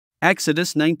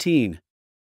Exodus 19.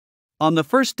 On the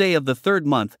first day of the third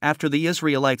month after the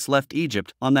Israelites left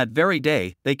Egypt, on that very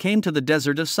day, they came to the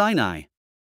Desert of Sinai.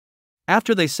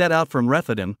 After they set out from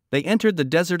Rephidim, they entered the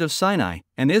Desert of Sinai,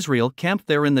 and Israel camped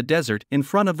there in the desert in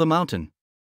front of the mountain.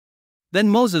 Then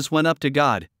Moses went up to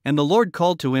God, and the Lord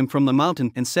called to him from the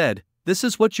mountain and said, "This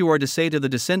is what you are to say to the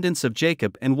descendants of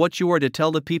Jacob and what you are to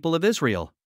tell the people of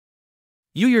Israel.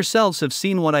 You yourselves have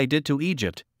seen what I did to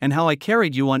Egypt, and how I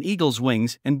carried you on eagle's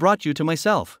wings and brought you to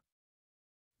myself.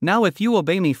 Now if you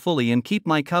obey me fully and keep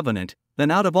my covenant, then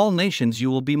out of all nations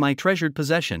you will be my treasured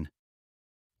possession.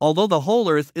 Although the whole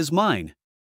earth is mine,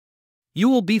 you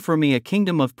will be for me a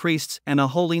kingdom of priests and a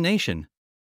holy nation.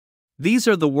 These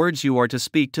are the words you are to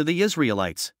speak to the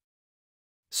Israelites."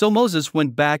 So Moses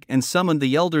went back and summoned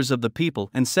the elders of the people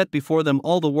and set before them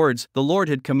all the words the Lord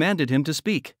had commanded him to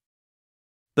speak.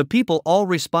 The people all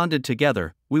responded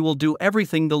together, "We will do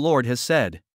everything the Lord has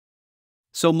said."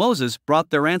 So Moses brought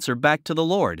their answer back to the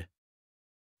Lord.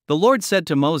 The Lord said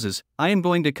to Moses, "I am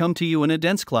going to come to you in a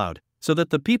dense cloud, so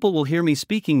that the people will hear me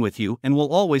speaking with you and will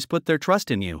always put their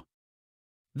trust in you."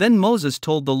 Then Moses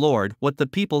told the Lord what the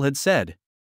people had said.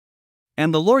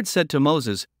 And the Lord said to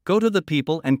Moses, "Go to the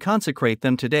people and consecrate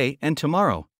them today and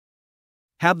tomorrow.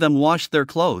 Have them wash their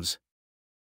clothes.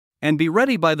 And be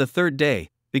ready by the third day,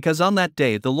 because on that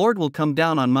day the Lord will come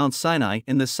down on Mount Sinai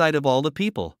in the sight of all the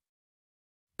people.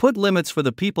 Put limits for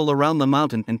the people around the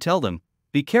mountain and tell them,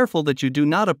 'Be careful that you do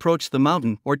not approach the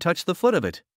mountain or touch the foot of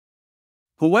it.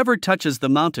 Whoever touches the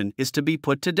mountain is to be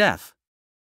put to death.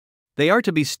 They are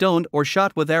to be stoned or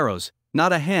shot with arrows,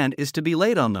 not a hand is to be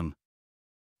laid on them.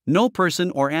 No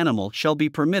person or animal shall be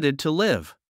permitted to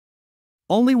live.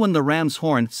 Only when the ram's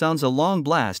horn sounds a long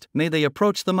blast may they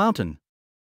approach the mountain.'"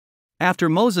 After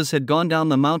Moses had gone down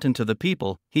the mountain to the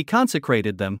people, he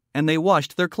consecrated them, and they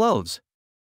washed their clothes.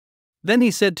 Then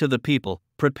he said to the people,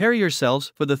 "Prepare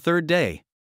yourselves for the third day.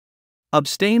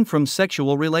 Abstain from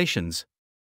sexual relations."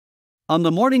 On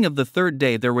the morning of the third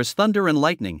day there was thunder and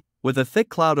lightning, with a thick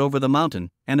cloud over the mountain,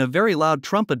 and a very loud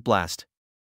trumpet blast.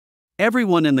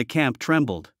 Everyone in the camp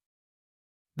trembled.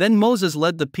 Then Moses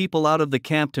led the people out of the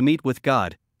camp to meet with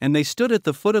God, and they stood at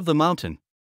the foot of the mountain.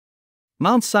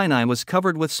 Mount Sinai was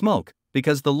covered with smoke,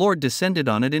 because the Lord descended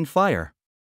on it in fire.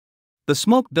 The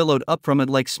smoke billowed up from it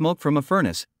like smoke from a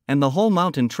furnace, and the whole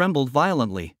mountain trembled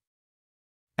violently.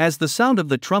 As the sound of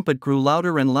the trumpet grew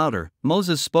louder and louder,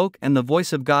 Moses spoke and the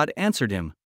voice of God answered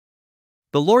him.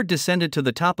 The Lord descended to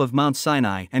the top of Mount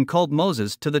Sinai and called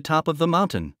Moses to the top of the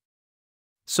mountain.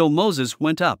 So Moses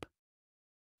went up.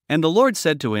 And the Lord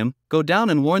said to him, "Go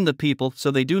down and warn the people so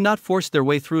they do not force their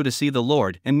way through to see the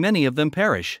Lord, and many of them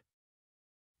perish.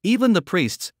 Even the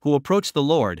priests, who approach the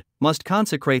Lord, must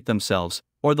consecrate themselves,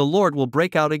 or the Lord will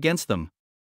break out against them."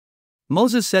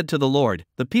 Moses said to the Lord,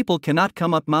 "The people cannot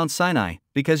come up Mount Sinai,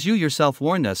 because you yourself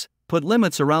warned us. Put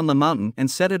limits around the mountain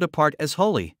and set it apart as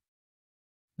holy."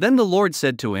 Then the Lord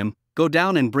said to him, "Go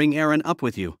down and bring Aaron up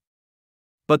with you.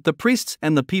 But the priests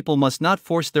and the people must not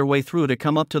force their way through to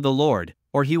come up to the Lord,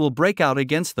 or he will break out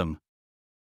against them."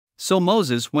 So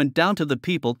Moses went down to the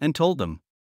people and told them.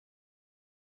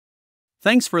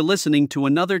 Thanks for listening to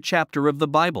another chapter of the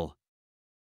Bible.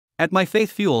 At My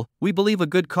Faith Fuel, we believe a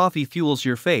good coffee fuels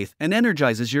your faith and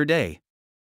energizes your day.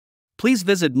 Please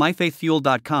visit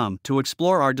myfaithfuel.com to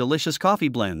explore our delicious coffee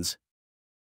blends.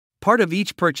 Part of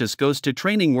each purchase goes to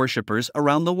training worshipers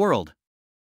around the world.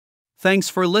 Thanks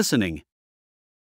for listening.